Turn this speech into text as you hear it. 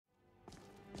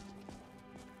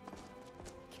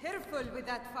Careful with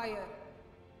that fire.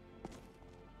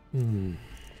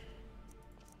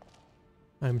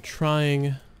 I'm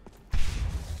trying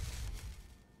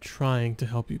to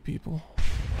help you people.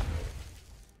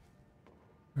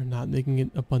 We're not making it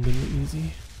abundantly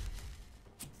easy.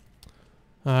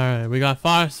 Alright, we got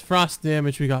frost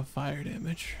damage, we got fire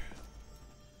damage.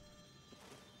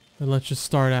 And let's just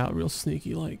start out real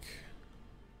sneaky like.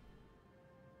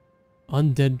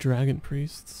 Undead dragon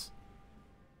priests.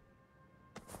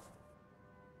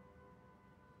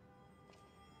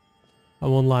 I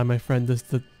won't lie, my friend,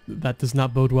 that does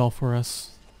not bode well for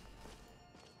us.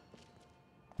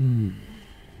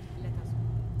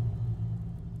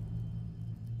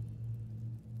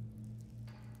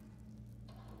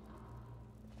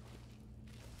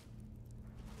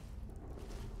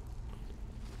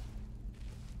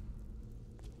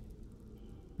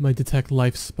 My detect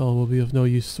life spell will be of no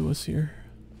use to us here.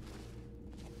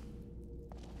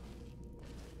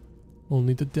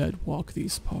 Only the dead walk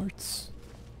these parts.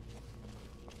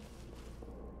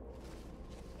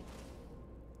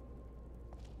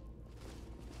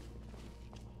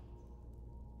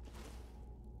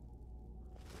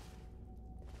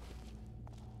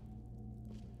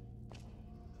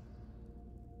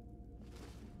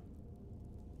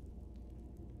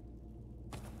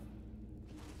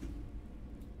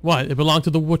 What? It belonged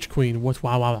to the Witch Queen. What?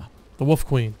 Wow. The Wolf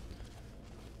Queen.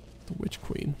 The Witch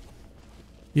Queen.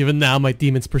 Even now, my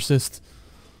demons persist.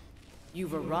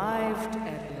 You've arrived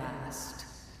at last.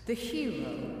 The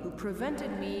hero who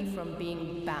prevented me from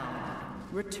being bound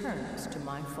returns to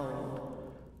my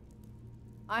fold.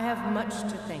 I have much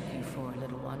to thank you for,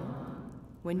 little one.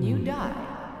 When you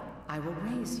die, I will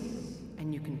raise you,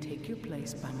 and you can take your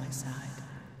place by my side.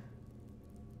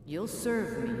 You'll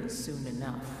serve me soon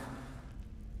enough.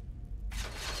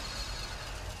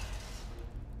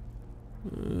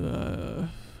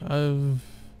 I've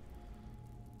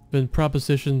been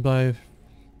propositioned by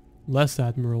less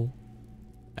admirable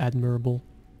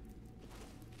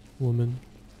woman.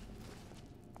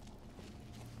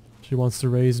 She wants to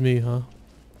raise me, huh?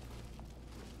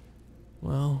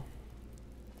 Well,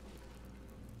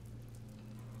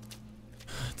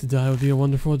 to die would be a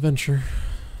wonderful adventure.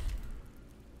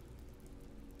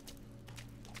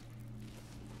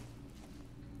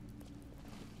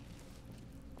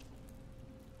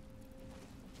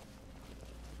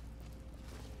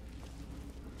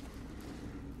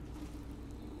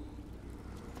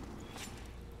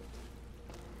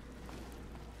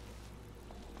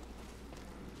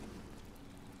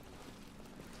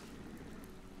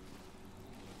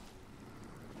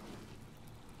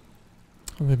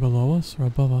 Are they below us or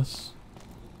above us?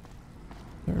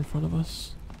 They're in front of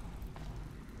us.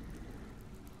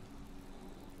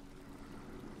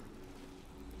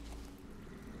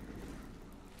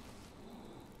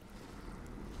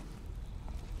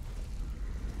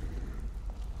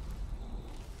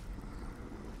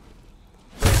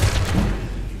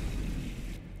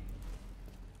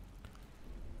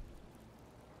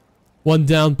 One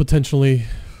down, potentially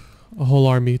a whole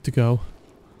army to go.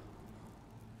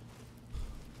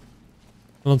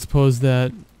 I don't suppose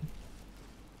that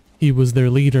he was their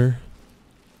leader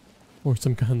or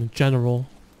some kind of general,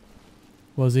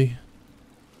 was he?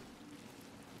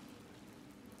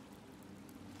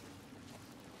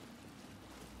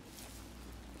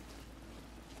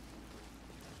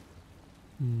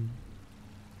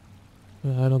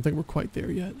 I don't think we're quite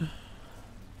there yet.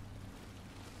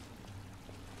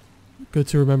 Good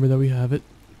to remember that we have it.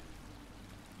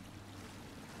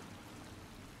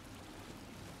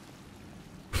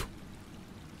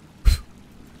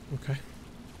 Okay.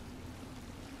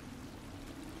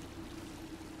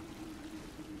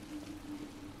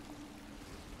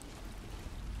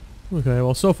 Okay,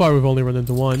 well so far we've only run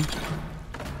into one.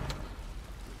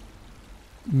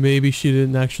 Maybe she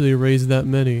didn't actually raise that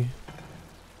many.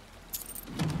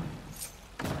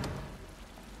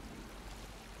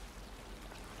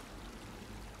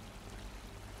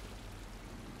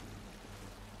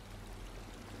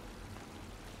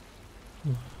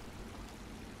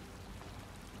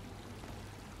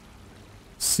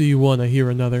 See one, I hear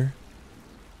another.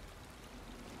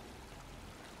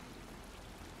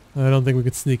 I don't think we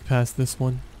could sneak past this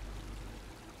one.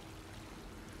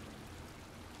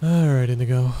 Alright,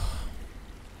 Indigo.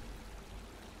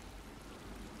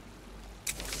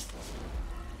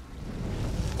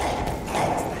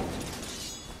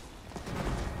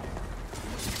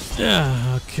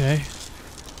 Yeah, okay.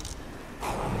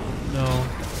 No.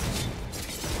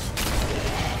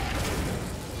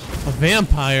 A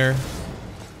vampire?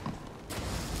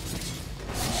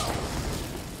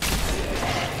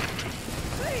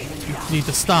 You need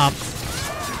to stop.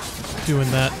 doing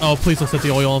that. Oh, please don't set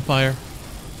the oil on fire.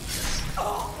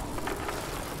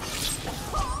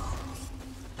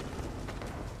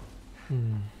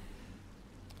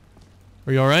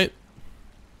 Are you alright?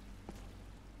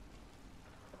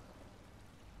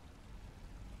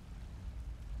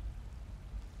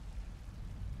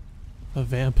 A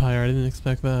vampire, I didn't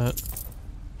expect that.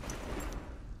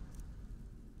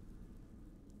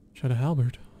 Tried a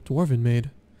halberd. Dwarven maid.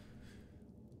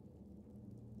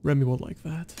 Remy will like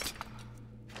that.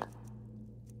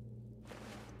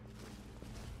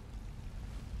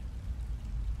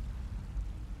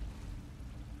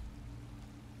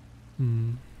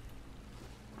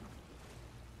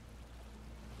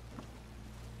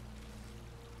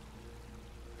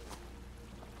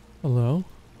 Hello?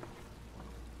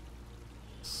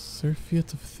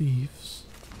 Surfeit of Thieves.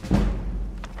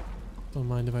 Don't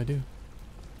mind if I do.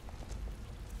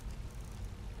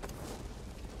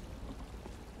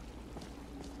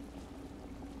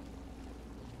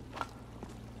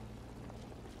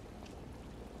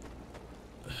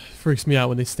 Freaks me out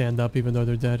when they stand up even though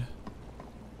they're dead.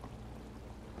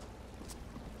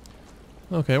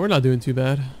 Okay, we're not doing too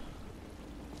bad.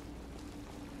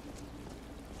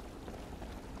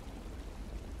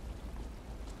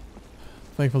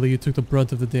 Thankfully you took the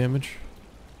brunt of the damage.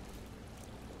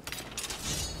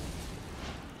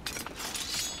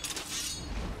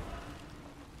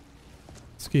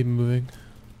 Let's keep moving.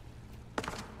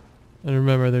 And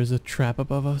remember, there's a trap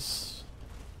above us.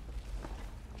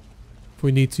 If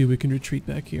we need to, we can retreat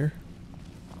back here.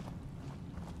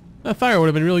 That fire would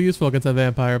have been really useful against that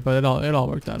vampire, but it all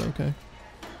worked out okay.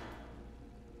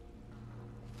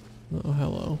 Oh,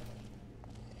 hello.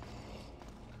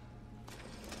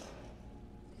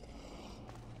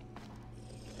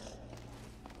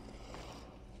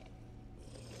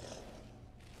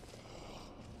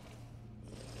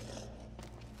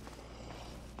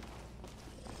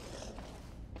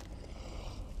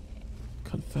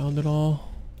 Confound it all.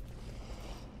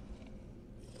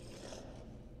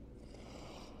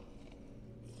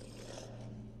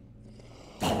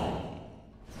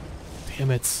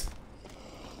 Damn it.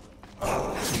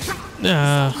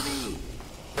 Nah.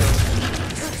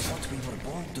 That's what we were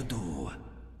born to do.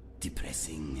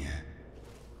 Depressing.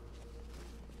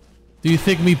 Do you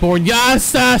think me born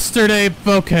yesterday?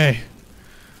 Okay.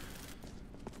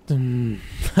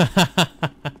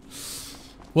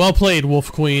 Well played,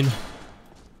 Wolf Queen.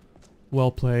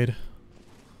 Well played.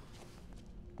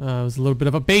 It was a little bit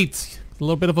of a bait. A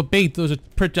little bit of a bait. Those are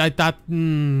pretty. I thought.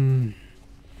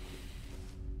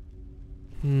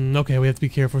 Okay, we have to be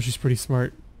careful. She's pretty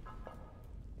smart.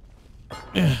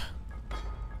 I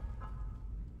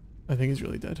think he's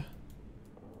really dead.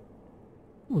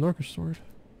 Oh, an orcish sword.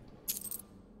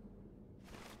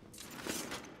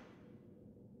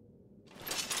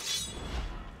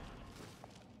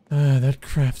 That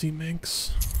crafty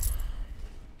minx.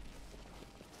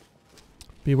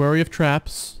 Be wary of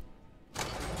traps. I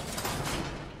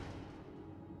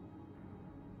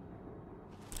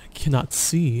cannot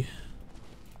see.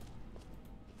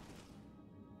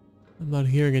 I'm not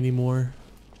hearing anymore.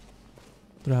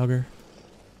 Draugr.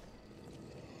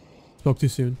 Spoke too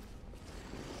soon.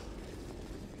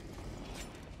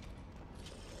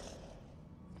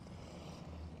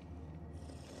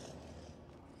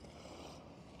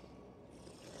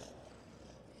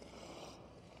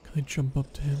 Can I jump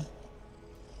up to him?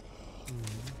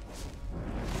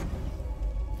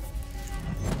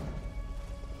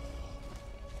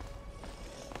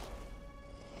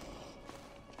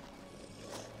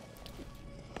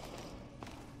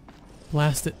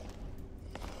 Blast it.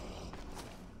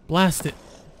 Blast it.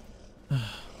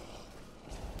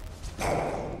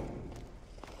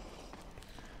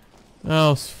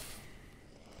 Oh,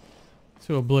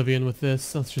 to oblivion with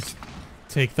this. Let's just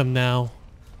take them now.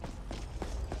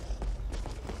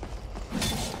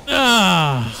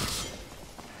 Ah!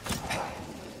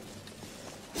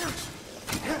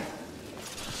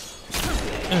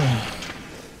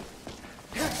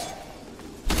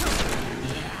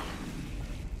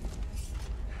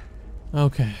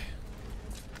 Okay.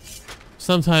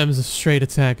 Sometimes a straight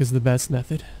attack is the best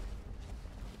method.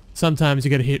 Sometimes you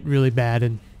get hit really bad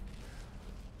and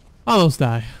almost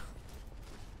die.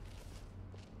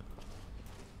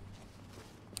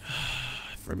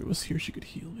 If Remy was here, she could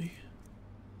heal me.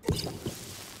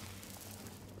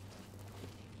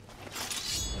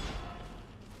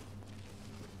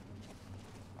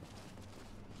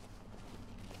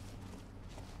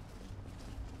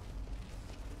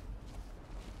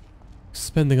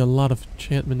 Spending a lot of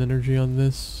enchantment energy on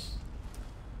this.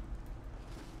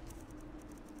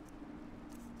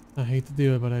 I hate to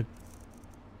do it, but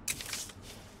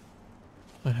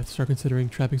Might have to start considering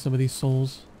trapping some of these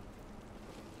souls.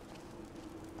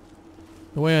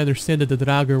 The way I understand it, the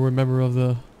Draugr were a member of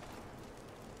the...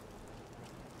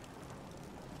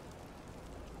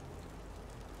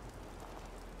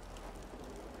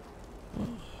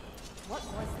 What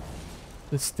was that?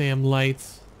 This damn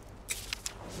light.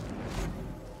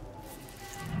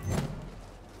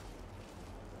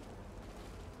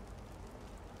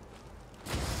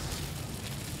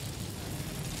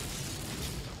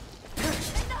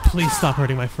 Please stop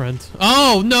hurting my friend.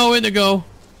 Oh, no, Indigo!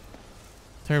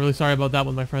 Terribly sorry about that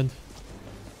one, my friend.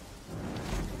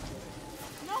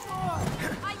 No more!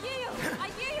 I yield! I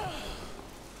yield!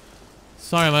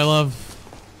 Sorry, my love.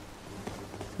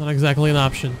 Not exactly an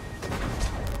option.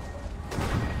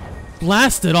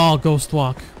 Blast it all,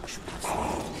 Ghostwalk.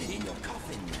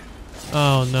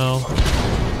 Oh, no.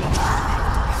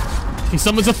 He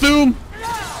summons a Thume!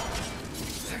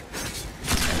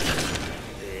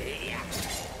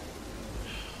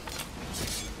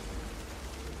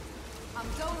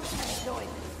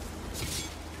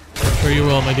 Sure you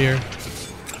will, my dear.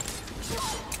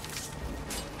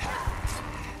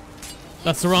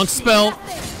 That's the wrong spell.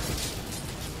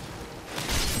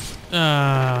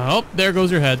 Oh, there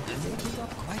goes your head. They put up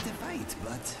quite a fight,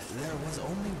 but there was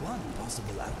only one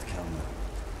possible outcome.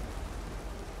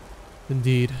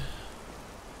 Indeed.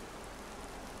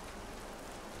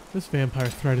 This vampire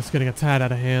threat is getting a tad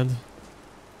out of hand.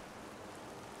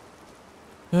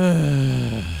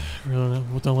 Really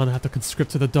don't want to have to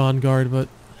conscript to the Dawn Guard, but...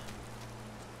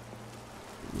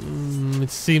 it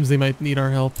seems they might need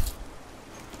our help.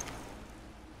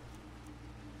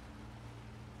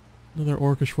 Another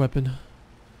orcish weapon.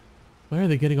 Why are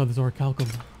they getting all this orichalcum?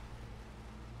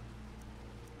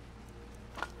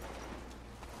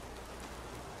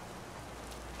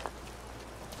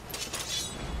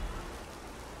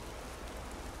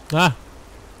 Ah!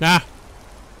 Ah!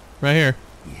 Right here.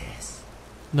 Yes.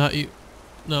 Not you.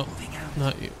 No.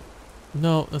 Not you.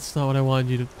 No, that's not what I wanted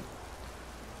you to...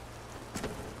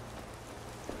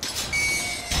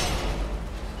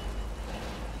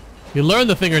 You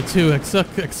learned a thing or two,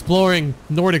 except exploring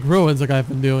Nordic ruins like I've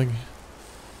been doing.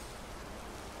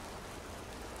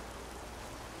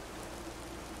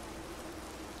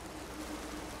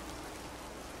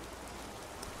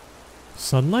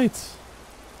 Sunlight?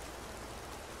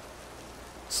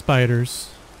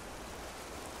 Spiders.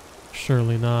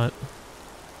 Surely not.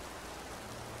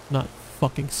 Not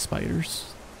fucking spiders.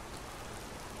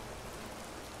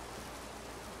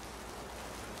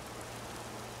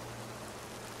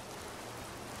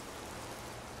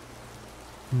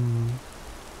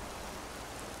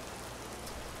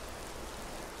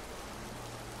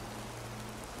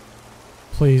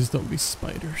 Please don't be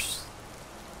spiders.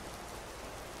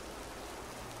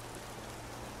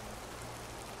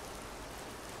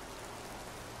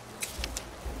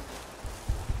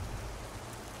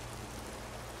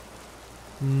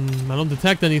 I don't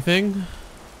detect anything.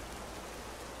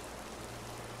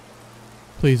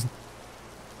 Please.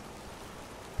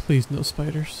 Please, no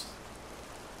spiders.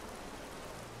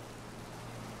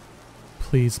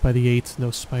 Please, by the 8,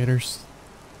 no spiders.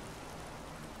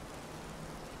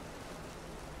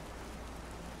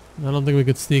 I don't think we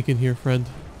could sneak in here, friend.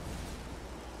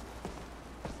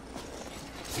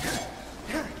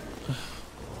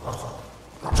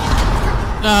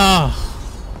 Ah!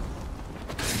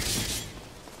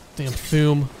 Damn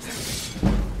Thume.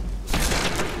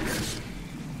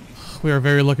 We are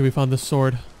very lucky we found this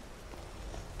sword.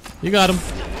 You got him.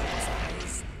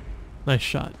 Nice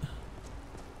shot.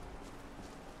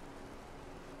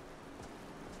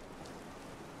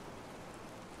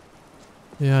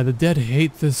 Yeah, the dead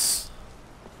hate this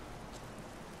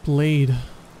blade.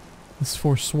 This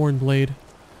Forsworn blade.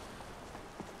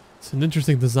 It's an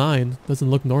interesting design. Doesn't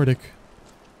look Nordic.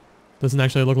 Doesn't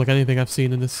actually look like anything I've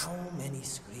seen in this. How many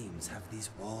screams have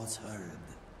these walls heard?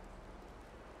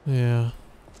 Yeah.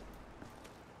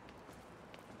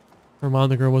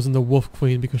 Harmonica wasn't the Wolf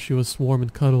Queen because she was warm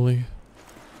and cuddly.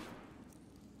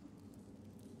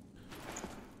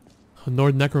 A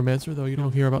Nord Necromancer, though, you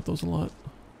don't hear about those a lot.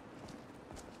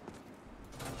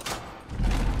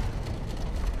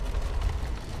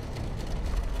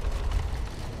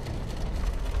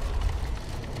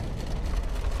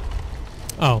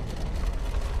 Oh.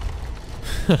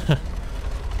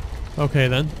 Okay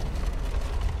then.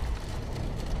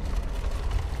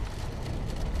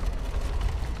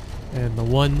 And the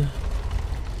 1.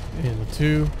 And the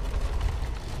 2.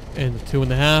 And the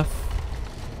 2.5.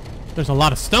 There's a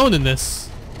lot of stone in this.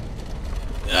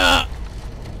 Ah!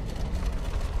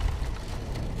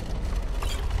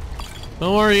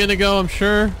 Don't worry, Indigo, I'm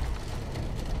sure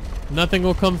nothing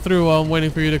will come through while I'm waiting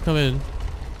for you to come in.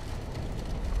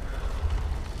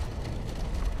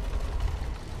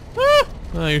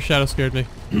 Oh, your shadow scared me.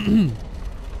 An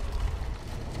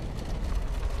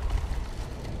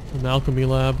alchemy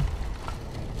lab.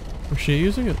 Was she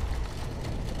using it?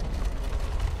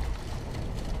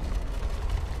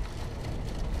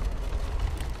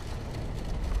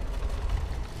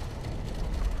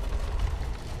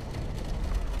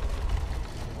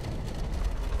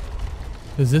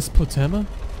 Is this Potema?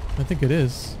 I think it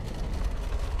is.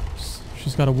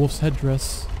 She's got a wolf's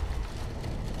headdress.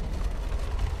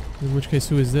 In which case,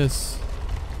 who is this?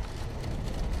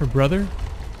 Her brother?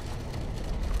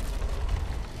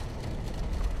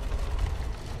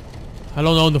 I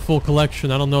don't own the full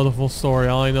collection. I don't know the full story.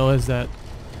 All I know is that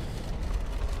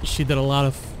she did a lot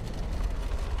of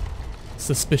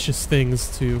suspicious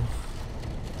things to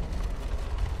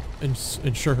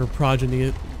ensure her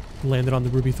progeny landed on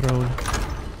the Ruby Throne.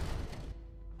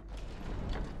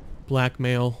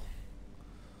 Blackmail.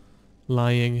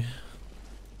 Lying.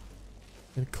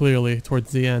 And clearly,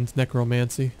 towards the end,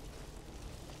 necromancy.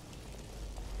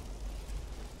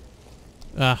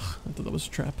 Ah, I thought that was a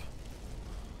trap.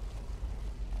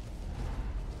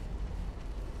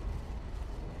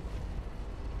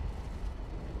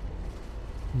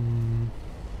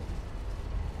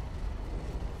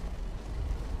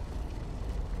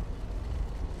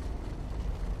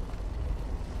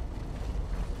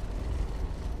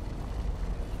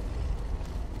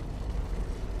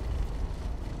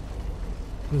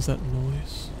 What is that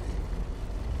noise?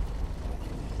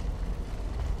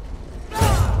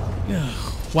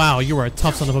 Wow, you are a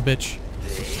tough son of a bitch.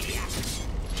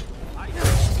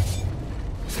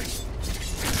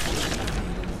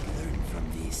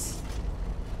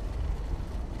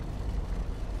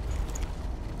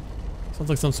 Sounds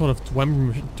like some sort of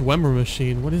Dwemer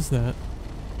machine. What is that?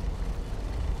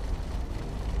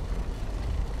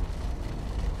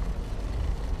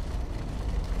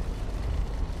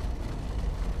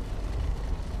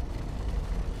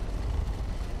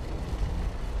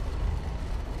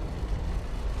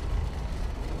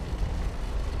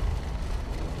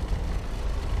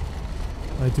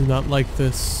 I do not like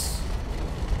this.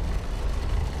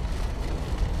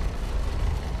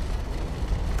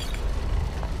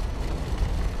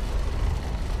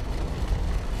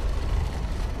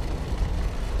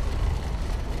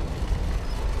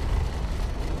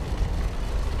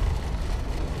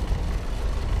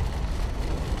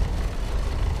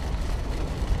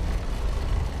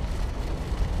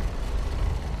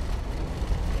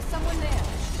 Is someone there?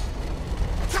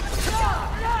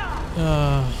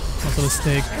 That's a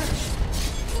mistake.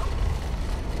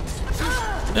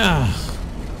 Ah.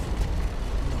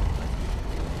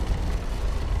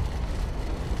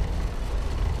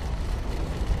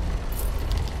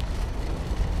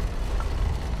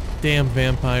 Damn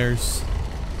vampires.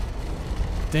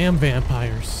 Damn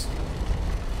vampires.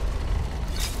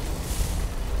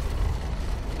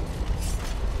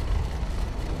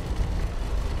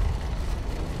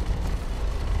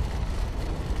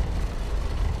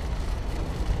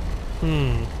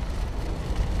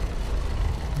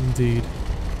 Indeed.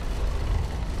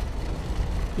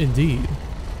 Indeed.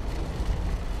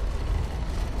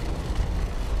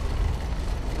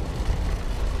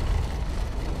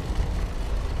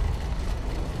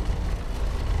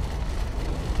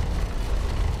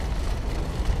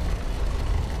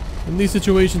 In these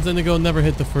situations, Indigo never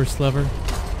hit the first lever.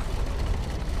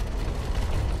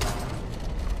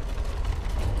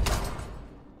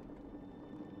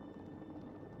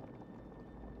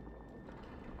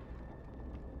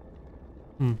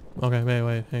 Okay,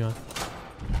 wait, hang on.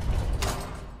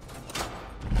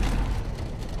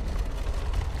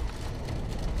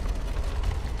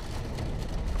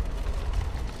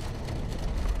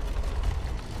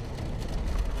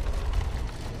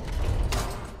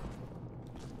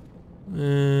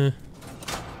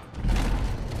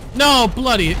 No,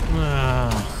 bloody.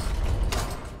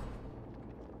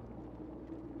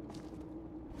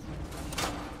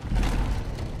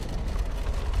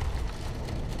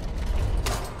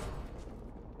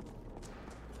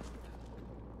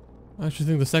 I actually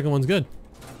think the second one's good.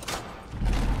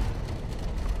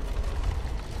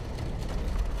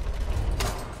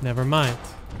 Never mind.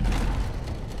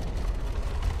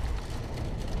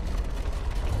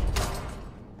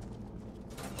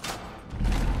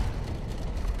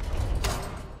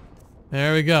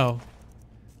 There we go.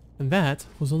 And that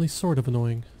was only sort of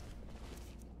annoying.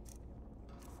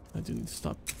 I do need to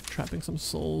stop trapping some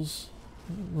souls.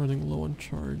 I'm running low on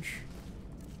charge.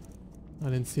 I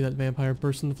didn't see that vampire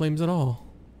burst into flames at all.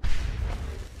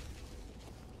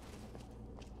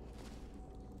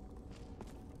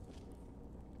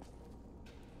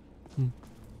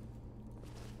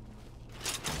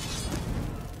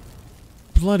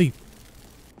 Bloody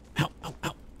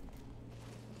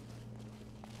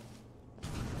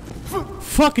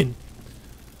fucking...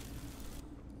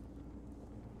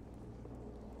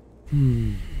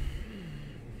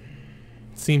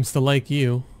 Seems to like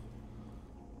you.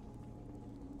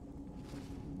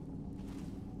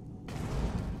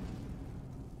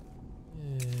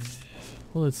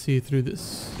 Well, let's see through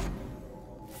this.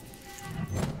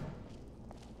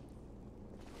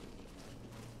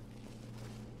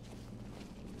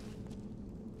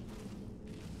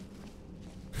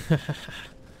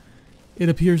 It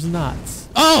appears not.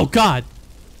 Oh, God!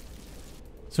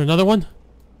 Is there another one?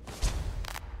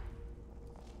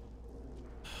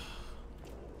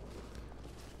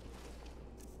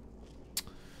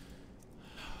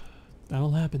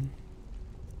 That'll happen.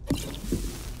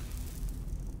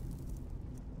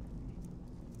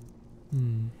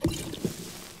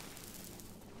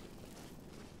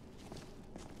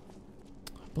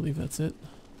 I believe that's it.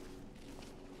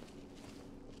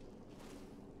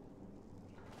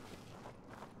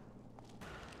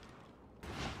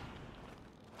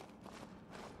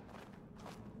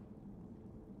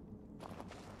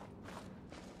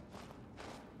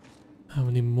 How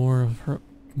many more of her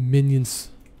minions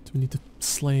do we need to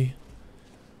slay?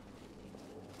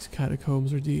 These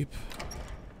catacombs are deep.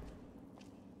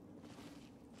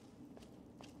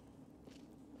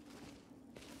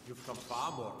 You've come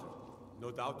far, mortal.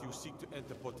 No doubt you seek to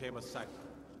enter Potema's sanctum.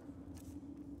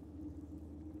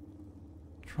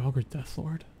 Draugr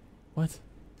Deathlord? What?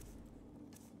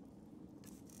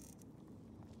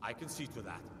 I can see to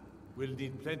that. We'll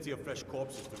need plenty of fresh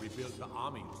corpses to rebuild the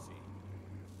army, you see.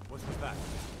 What was that?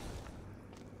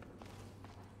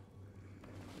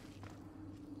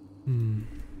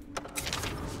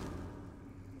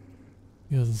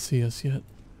 He doesn't see us yet.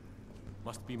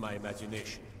 Must be my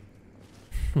imagination.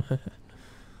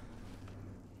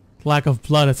 Lack of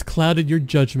blood has clouded your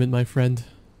judgment, my friend.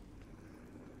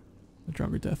 The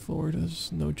Draugr Deathlord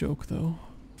is no joke, though.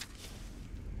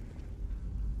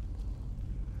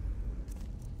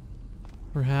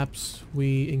 Perhaps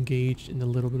we engaged in a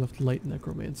little bit of light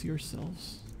necromancy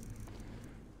ourselves.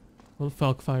 Well,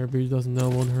 Falk Firebeard doesn't know,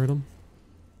 won't hurt him.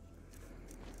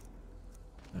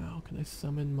 Now, can I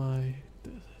summon my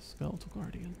skeletal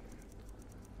guardian?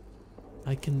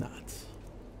 I cannot.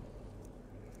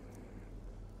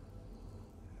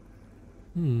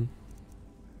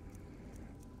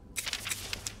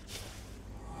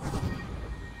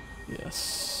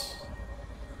 Yes.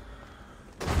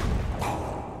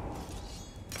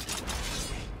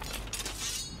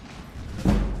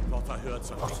 Thought I heard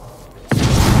something.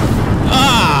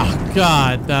 Ah,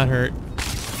 God, that hurt.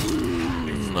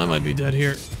 I might be dead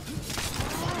here.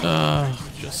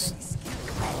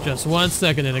 Just 1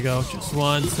 second Indigo. Just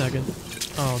 1 second.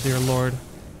 Oh, dear Lord.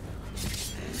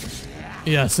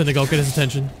 Yes, Indigo, get his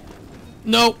attention.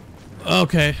 Nope.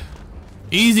 Okay.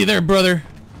 Easy there, brother.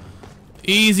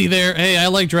 Easy there. Hey, I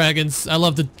like dragons. I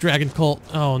love the dragon cult.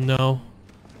 Oh, no.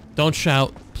 Don't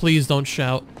shout. Please don't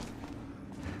shout.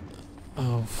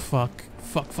 Oh, fuck.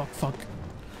 Fuck, fuck, fuck.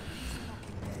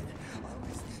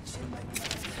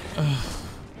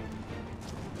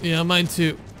 Yeah, mine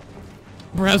too.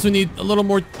 Perhaps we need a little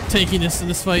more tankiness in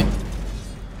this fight.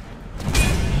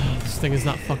 This thing is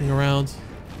not fucking around.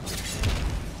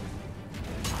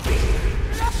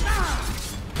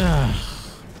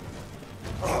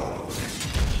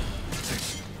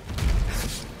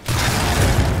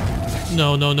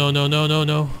 No, no, no, no, no, no,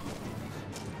 no.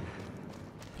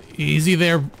 Easy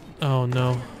there. Oh,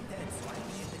 no.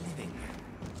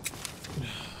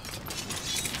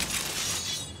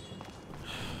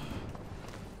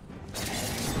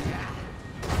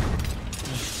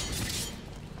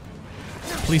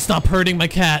 Please stop hurting my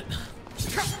cat.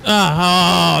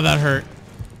 Ah, oh, that hurt.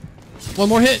 One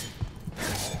more hit.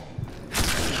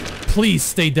 Please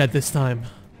stay dead this time.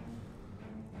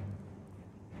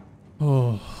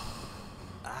 Oh.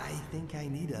 I think I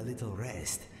need a little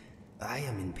rest. I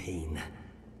am in pain.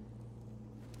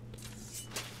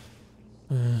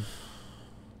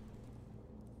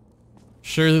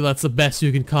 Surely that's the best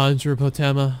you can conjure,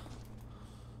 Potema.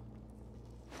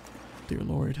 Dear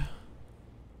Lord.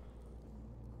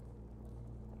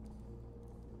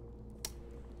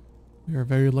 We are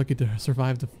very lucky to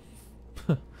survive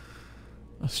a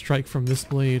strike from this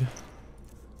blade.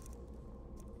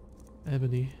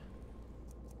 Ebony.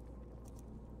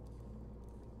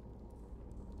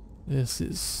 This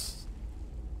is...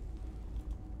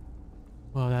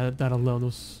 Wow, that alone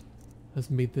has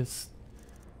made this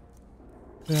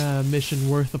mission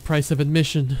worth the price of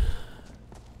admission.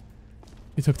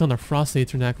 He took down our Frost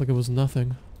Aeternac like it was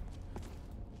nothing.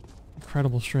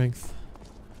 Incredible strength.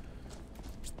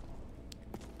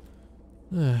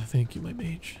 Thank you, my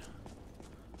mage.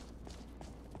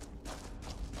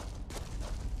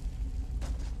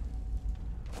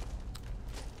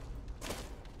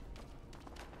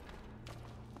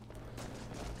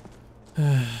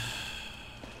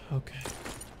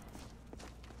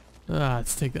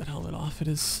 Let's take that helmet off. It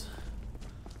is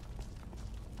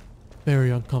very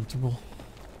uncomfortable.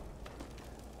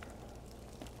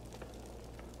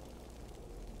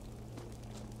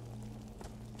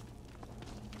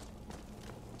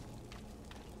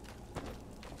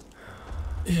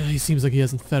 Yeah, he seems like he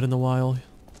hasn't fed in a while.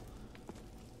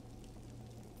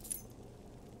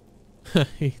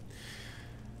 he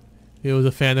was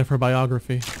a fan of her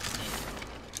biography.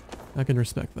 I can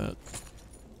respect that.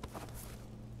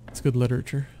 It's good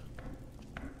literature.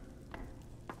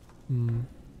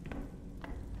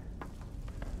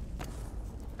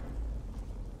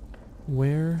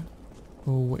 Where?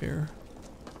 Oh, where?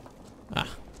 Ah.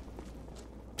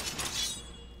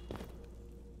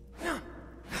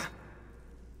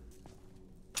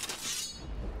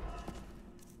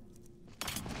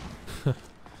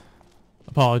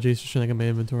 Apologies for showing my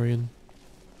inventory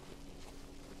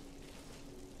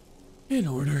in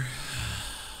order.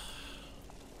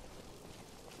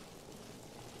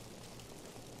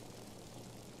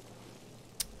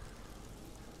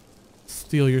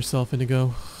 Steel yourself,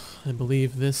 Indigo. I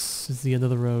believe this is the end of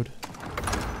the road.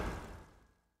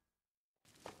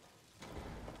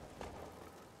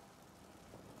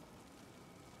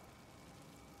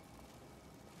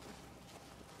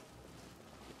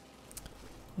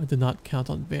 I did not count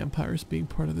on vampires being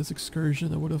part of this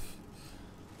excursion. I would have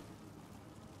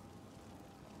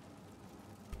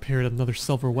prepared another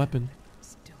silver weapon.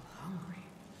 Still hungry.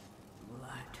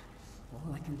 Blood.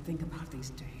 All I can think about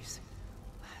these days.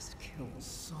 Last kill was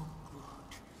so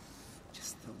good.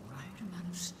 Just the right amount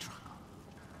of struggle.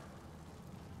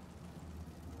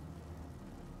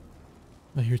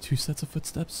 I hear 2 sets of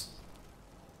footsteps.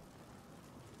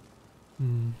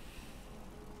 No.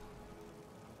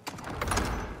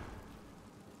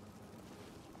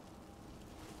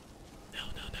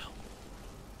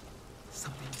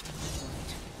 Something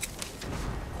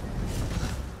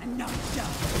right. And no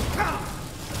doubt.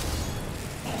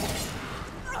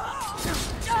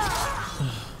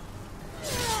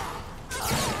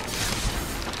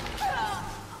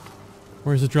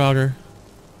 Where's the Draugr?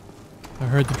 I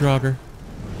heard the Draugr.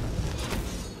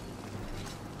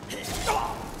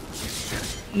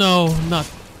 No, not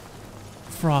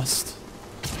Frost.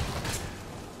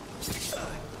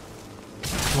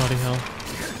 Bloody hell.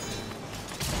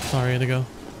 Sorry, Indigo.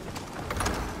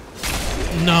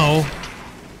 No.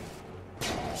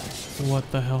 What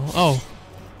the hell? Oh.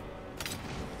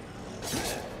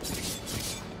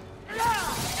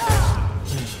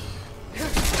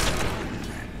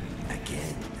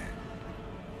 Again.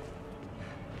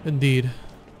 Indeed.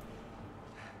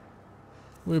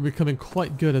 We're becoming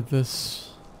quite good at this.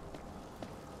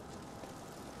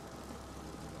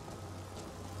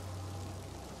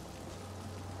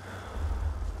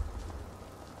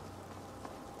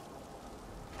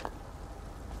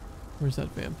 Where's that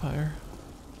vampire?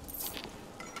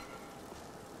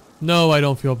 No, I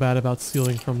don't feel bad about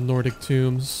stealing from Nordic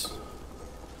tombs.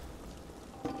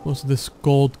 Most of this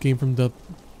gold came from the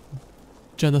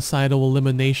genocidal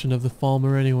elimination of the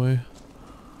Falmer anyway.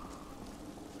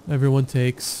 Everyone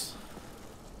takes.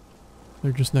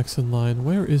 They're just next in line.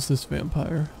 Where is this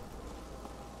vampire?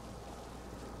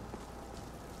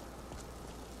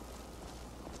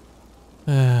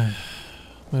 Am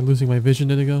I losing my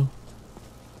vision, Indigo?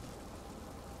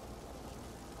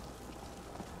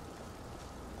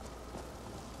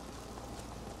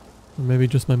 Or maybe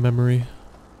just my memory.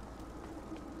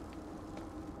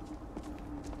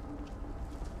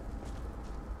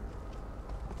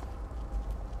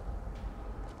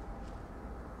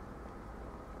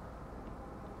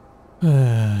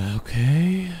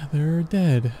 Okay, they're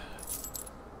dead.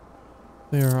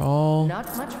 They are all...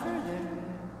 Not much further.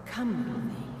 Come, little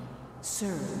thing.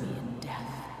 Serve me in death.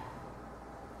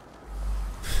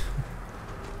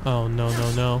 Oh, no.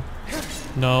 No.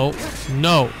 No.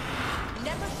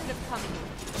 Never should have come here.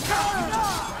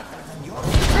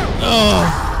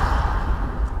 Oh!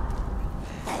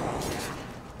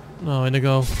 No,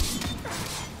 Indigo.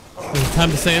 There's a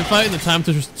time to stay and fight and a time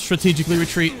to strategically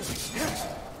retreat.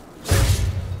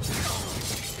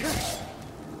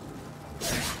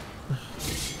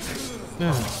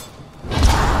 Yeah.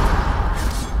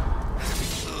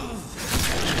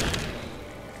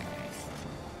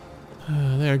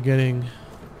 They are getting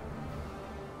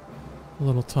a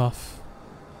little tough.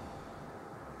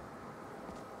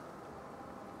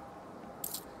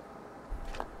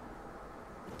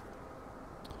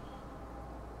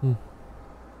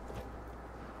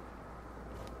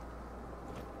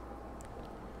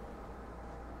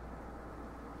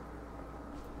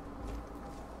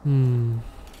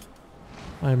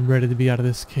 I'm ready to be out of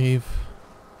this cave.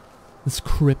 This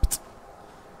crypt.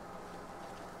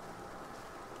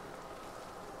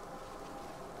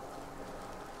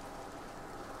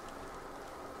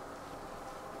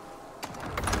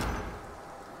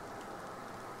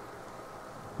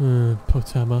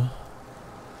 Potema.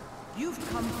 You've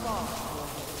come far,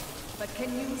 but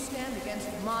can you stand against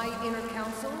my inner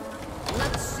council?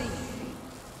 Let's see.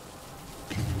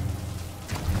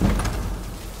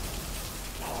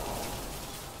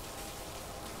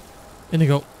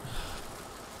 Indigo.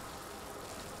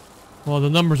 Well, the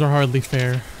numbers are hardly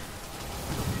fair.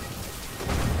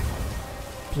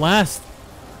 Blast.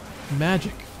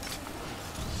 Magic.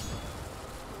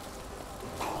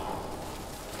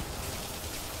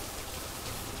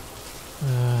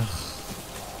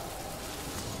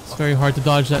 It's very hard to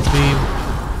dodge that beam.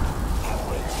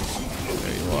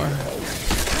 There you are.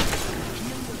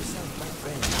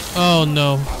 Oh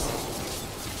no.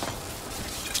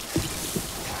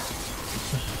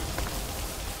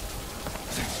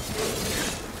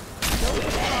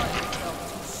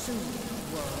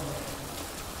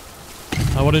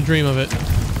 I wouldn't dream of it.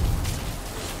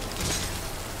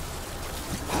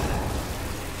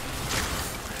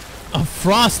 A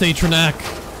frost Atronac.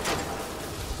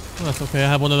 Oh, that's okay. I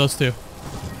have one of those too.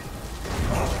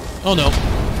 Oh no.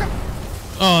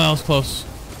 Oh, that was close.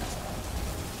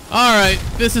 Alright,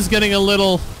 this is getting a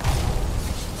little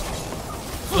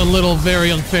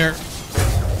very unfair.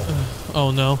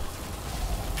 Oh no.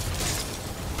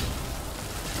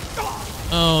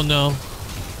 Oh no.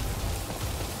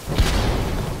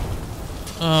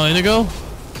 Oh, Indigo?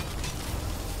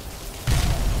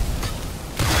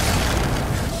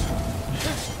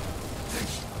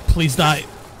 Please die.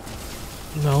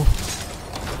 No.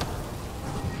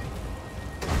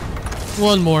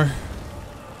 One more.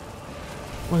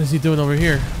 What is he doing over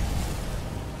here?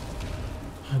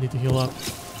 I need to heal up.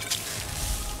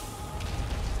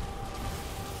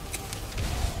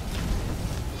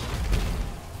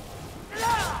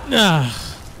 Ah.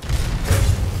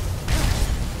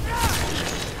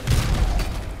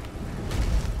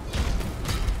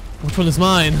 Which one is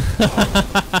mine?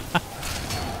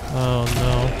 Oh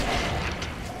no.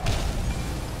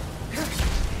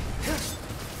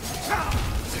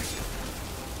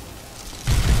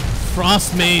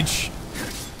 Frost Mage.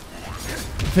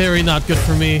 Very not good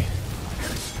for me.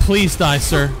 Please die,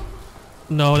 sir.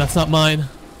 No, that's not mine.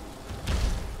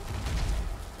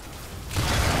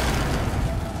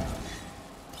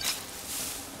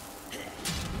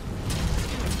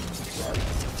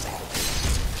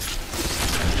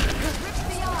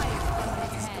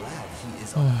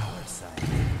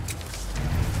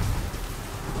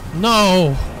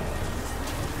 No!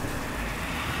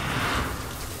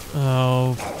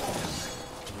 Oh.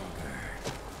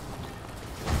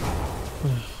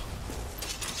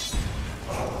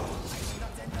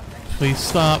 Please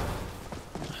stop.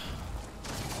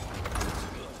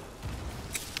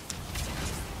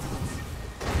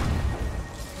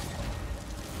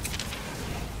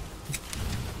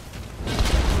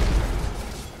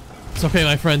 It's okay,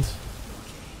 my friend.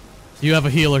 You have a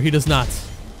healer, he does not.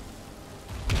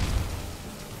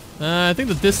 I think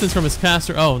the distance from his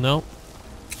caster... Oh, no.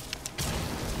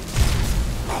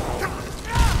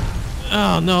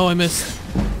 Oh, no, I missed.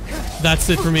 That's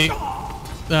it for me.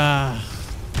 Ah,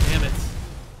 damn it.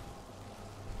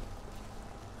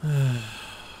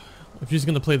 If she's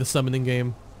gonna play the summoning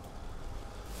game,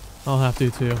 I'll have to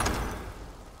too.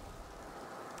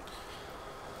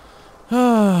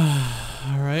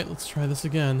 Alright, let's try this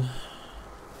again.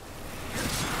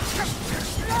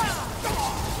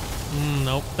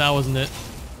 Nope, that wasn't it.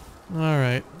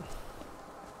 Alright.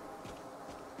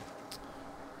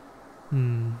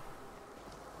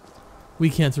 We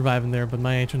can't survive in there, but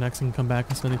my Atronax can come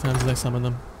back as many times as I summon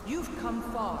them. You've come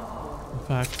far, In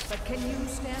fact. but can you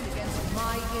stand against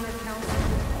my inner council?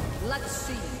 Let's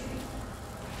see.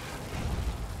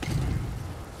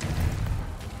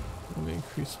 Let me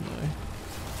increase my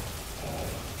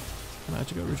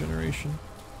magical regeneration.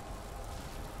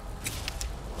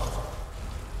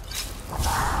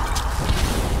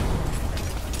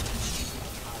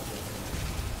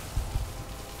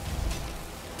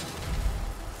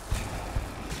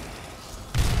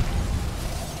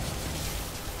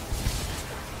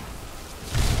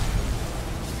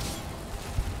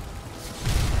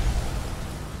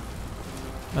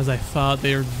 As I thought,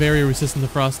 they are very resistant to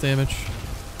frost damage.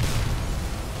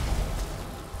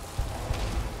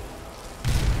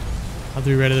 I'll have to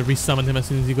be ready to resummon him as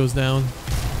soon as he goes down.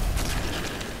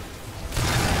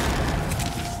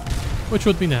 Which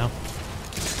would be now.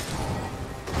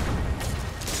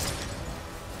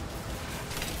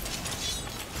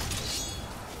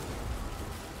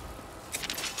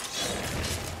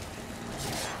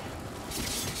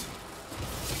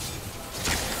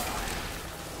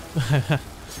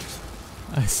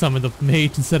 I summoned a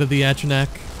mage instead of the Atronac.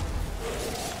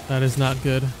 That is not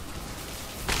good.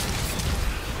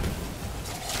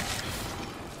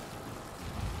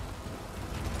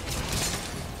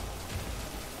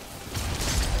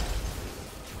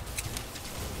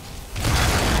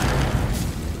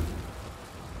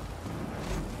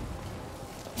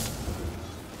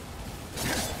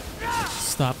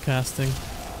 stop casting.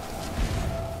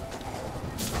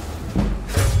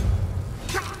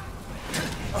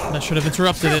 That should have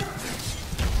interrupted it.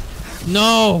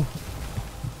 No!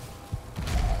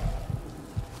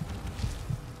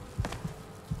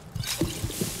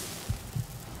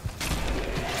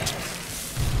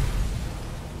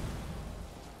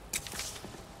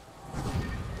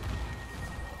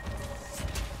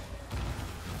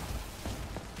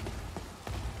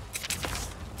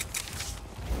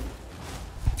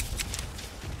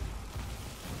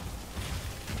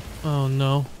 Oh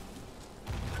no.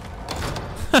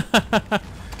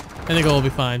 I think will be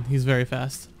fine. He's very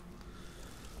fast.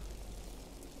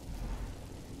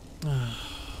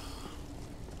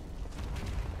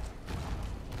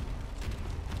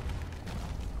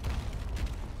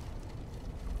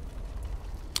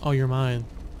 Oh, you're mine.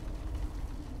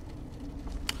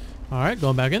 Alright,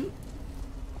 going back in.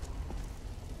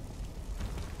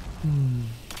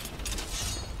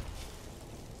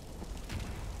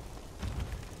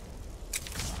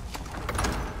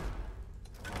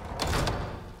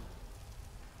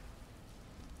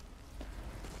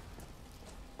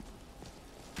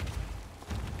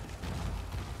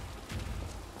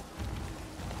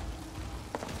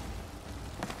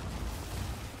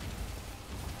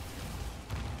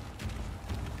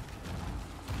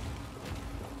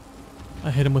 I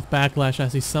hit him with backlash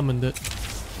as he summoned it.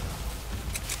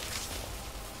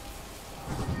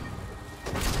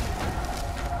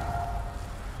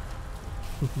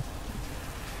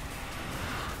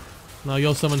 Now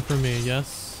you'll summon for me,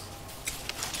 yes?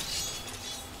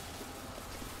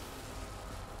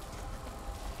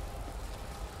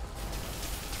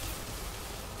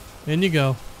 In you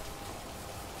go.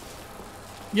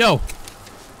 Yo!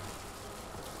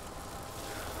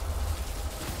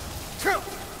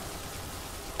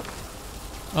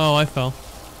 Oh, I fell.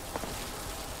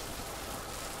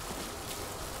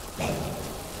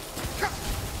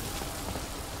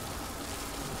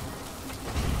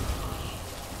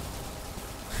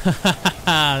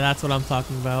 That's what I'm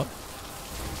talking about.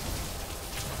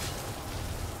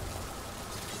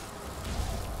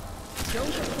 Don't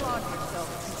applaud yourself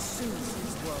too soon,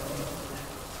 his world.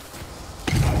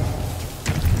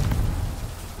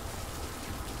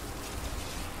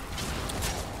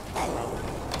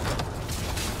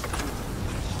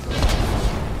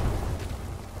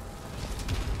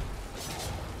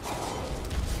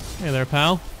 Hey there,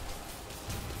 pal.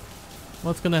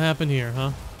 What's gonna happen here,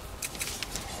 huh?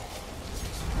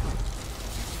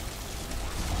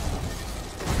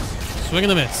 Swing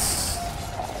and a miss.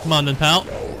 Come on then, pal.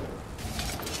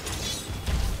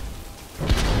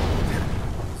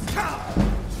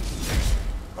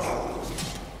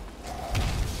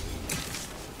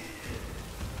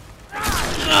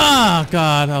 Ah,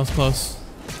 God, that was close.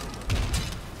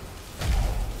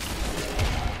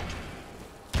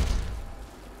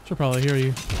 She'll probably hear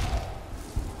you.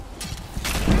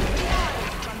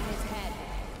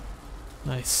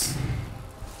 Nice.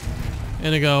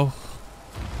 In a go.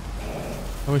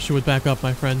 I wish you would back up,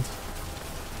 my friend.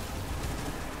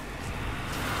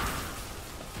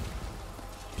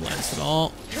 Blast it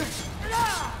all.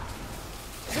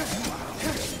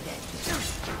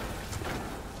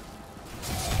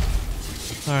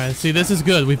 Alright, see, this is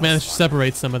good. We've managed to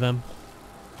separate some of them.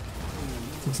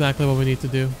 That's exactly what we need to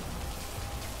do.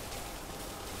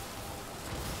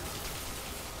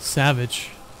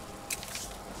 Savage.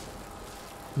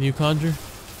 Can you conjure?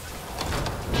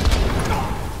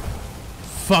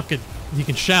 Fuck it. You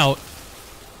can shout.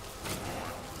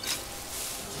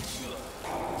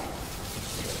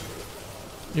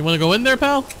 You want to go in there,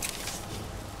 pal?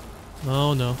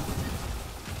 Oh, no.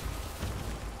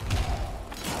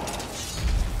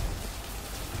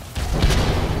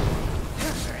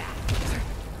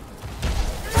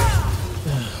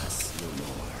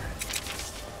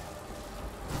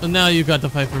 And now you got to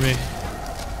fight for me.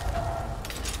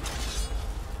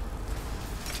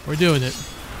 We're doing it.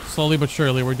 Slowly but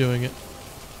surely, we're doing it.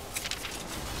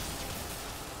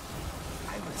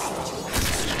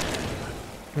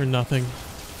 You're nothing.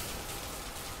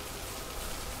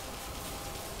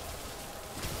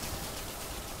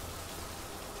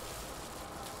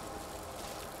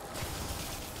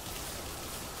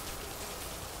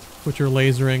 Quit your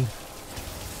lasering.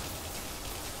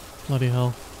 Bloody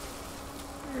hell.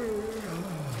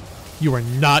 You are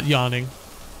not yawning.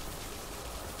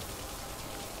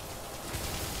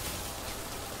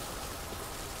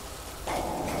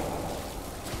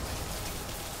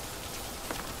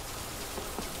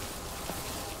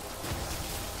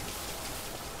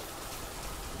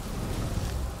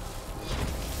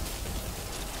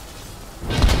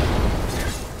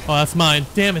 Oh, that's mine.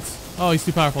 Damn it. Oh, he's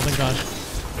too powerful. Thank God.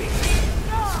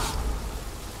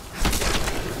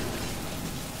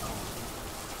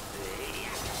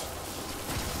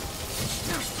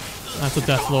 That's a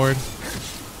Death Lord.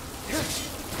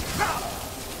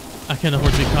 I can't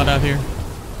afford to be caught out here.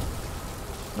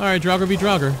 Alright, Draugr be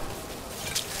Draugr.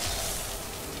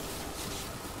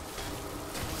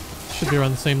 Should be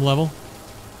around the same level.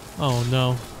 Oh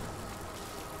no.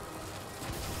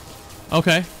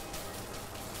 Okay.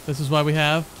 This is why we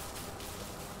have...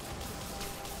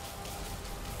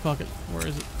 Fuck it. Where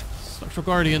is it? Spectral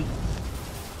Guardian.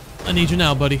 I need you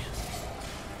now, buddy.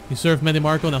 You served Medi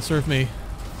Marco, now serve me.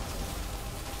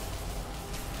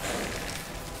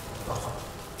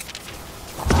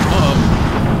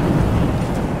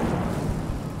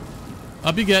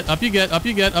 Up you get, up you get, up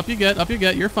you get, up you get, up you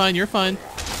get. You're fine, you're fine.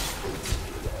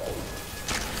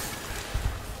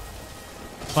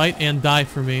 Fight and die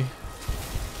for me.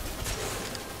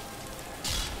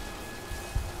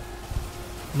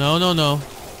 No, no, no.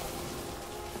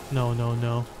 No, no,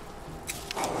 no.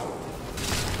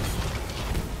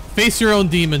 Face your own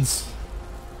demons.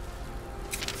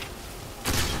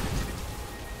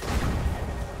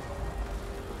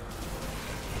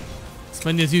 As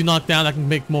many as you knock down, I can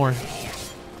make more.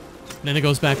 And then it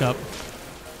goes back up.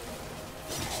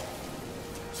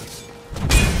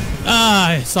 Ah,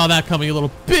 I saw that coming, you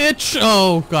little bitch!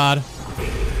 Oh, God.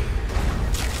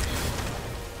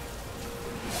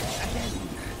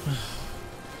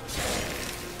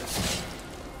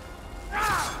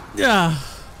 Yeah.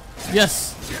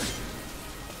 Yes.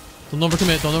 Don't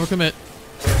overcommit, don't overcommit.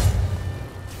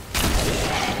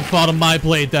 You fought on my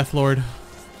blade, Death Lord.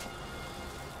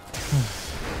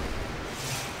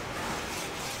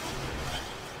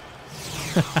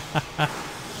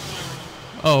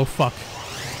 Oh, fuck.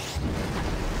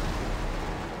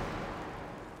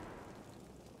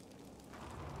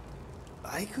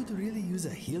 I could really use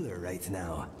a healer right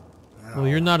now. Well,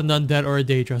 you're not an undead or a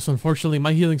Daedra, so unfortunately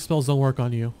my healing spells don't work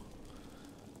on you.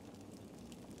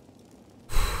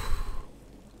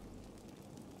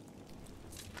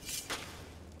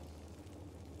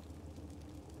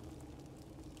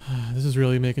 This is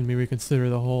really making me reconsider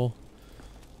the whole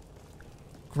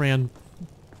grand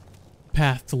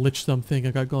path to lichdom thing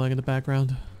I got going in the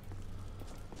background.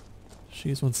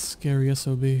 She's one scary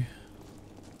SOB.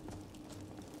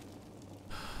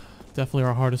 Definitely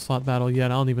our hardest fought battle yet.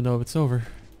 I don't even know if it's over.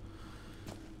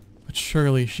 But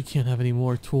surely she can't have any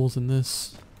more tools than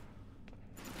this.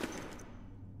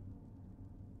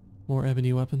 More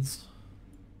ebony weapons.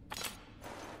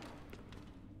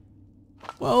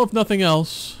 Well, if nothing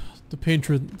else, the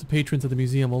patrons of the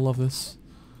museum will love this.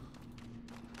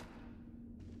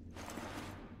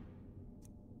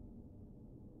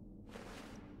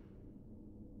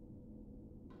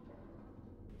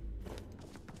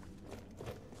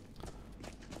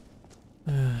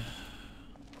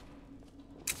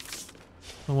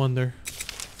 I wonder.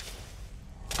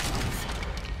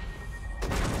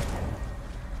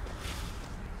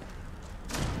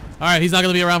 Alright, he's not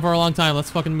gonna be around for a long time. Let's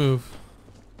fucking move.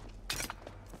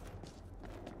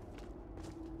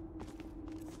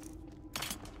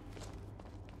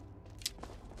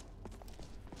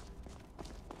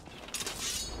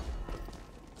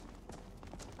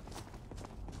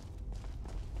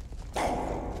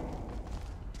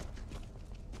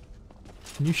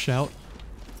 Can you shout?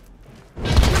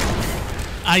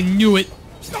 I knew it!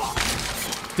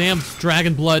 Damn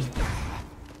dragon blood.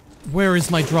 Where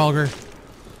is my Draugr?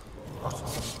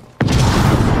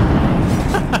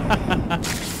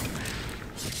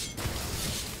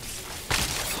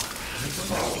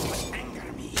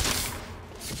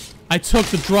 I took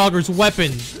the Draugr's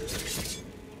weapon.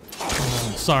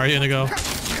 Oh, sorry, Inigo.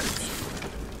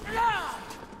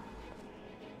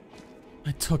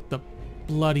 I took the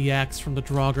bloody axe from the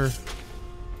Draugr.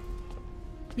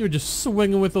 You were just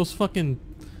swinging with those fucking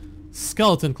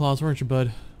skeleton claws, weren't you,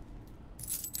 bud?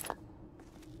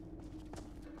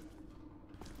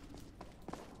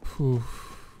 Whew.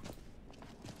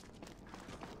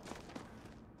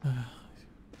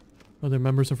 Are there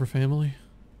members of her family?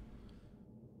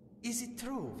 Is it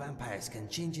true vampires can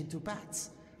change into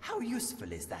bats? How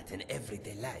useful is that in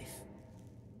everyday life?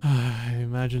 I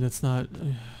imagine it's not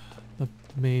the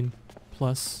main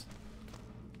plus.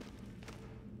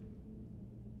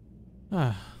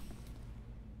 Ah.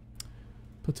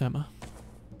 Potema.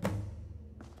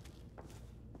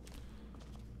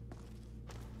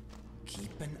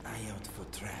 Keep an eye out for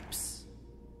traps.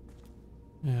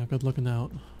 Yeah, good looking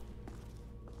out.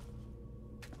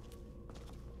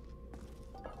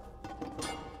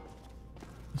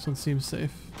 This one seems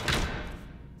safe.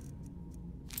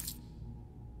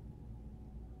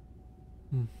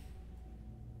 Hmm.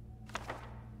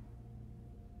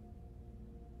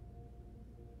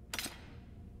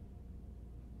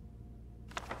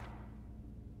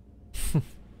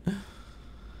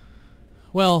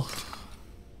 Well,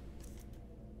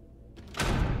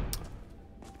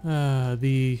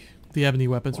 the ebony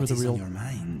weapons were What the is on real your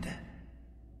mind?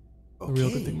 the real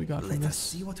good thing we got from let us this.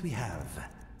 see what we have.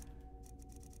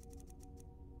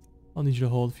 I'll need you to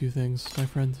hold a few things, my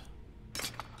friend.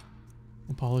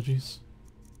 Apologies.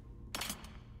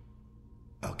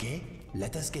 Okay,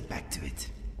 let us get back to it.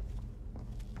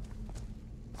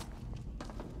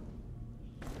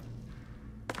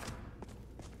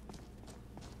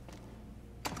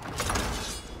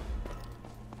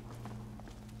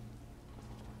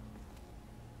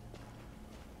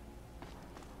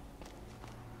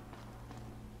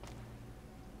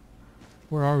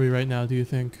 Where are we right now, do you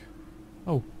think?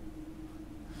 Oh.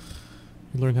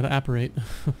 We learned how to apparate.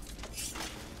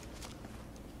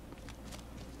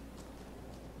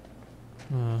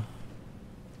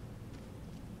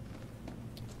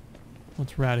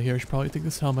 Once we're out of here, I should probably take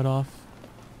this helmet off.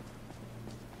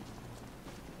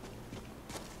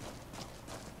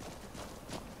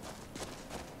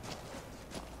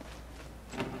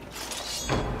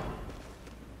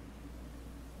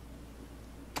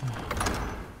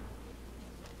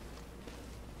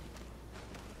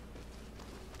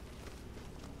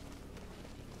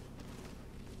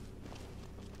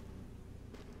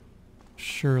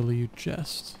 Surely you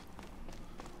jest.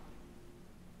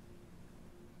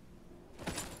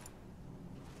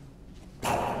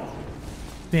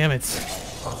 Damn it.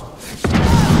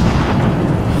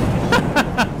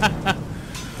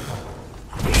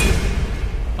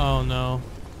 Oh no.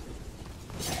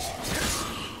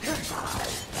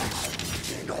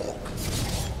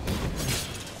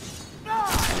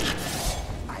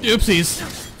 Oopsies.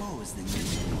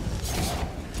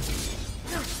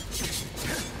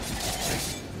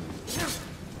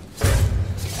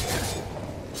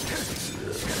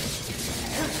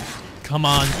 Come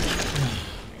on.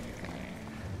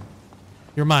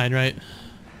 You're mine, right?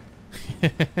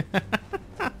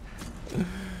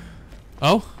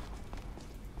 Oh?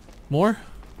 More?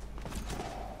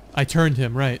 I turned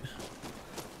him, right.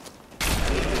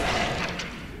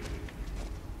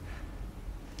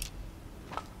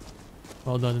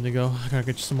 Well done, Indigo. I gotta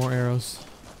get you some more arrows.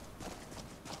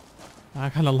 I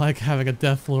kinda like having a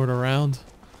Death Lord around.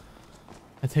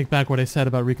 I take back what I said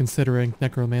about reconsidering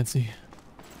necromancy.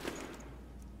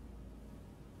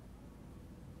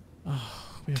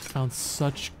 We have found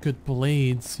such good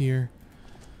blades here.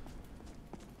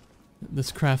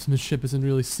 This craftsmanship isn't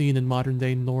really seen in modern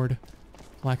day Nord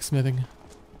blacksmithing.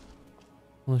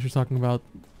 Unless you're talking about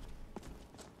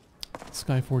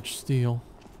Skyforged steel.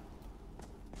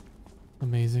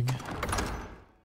 Amazing.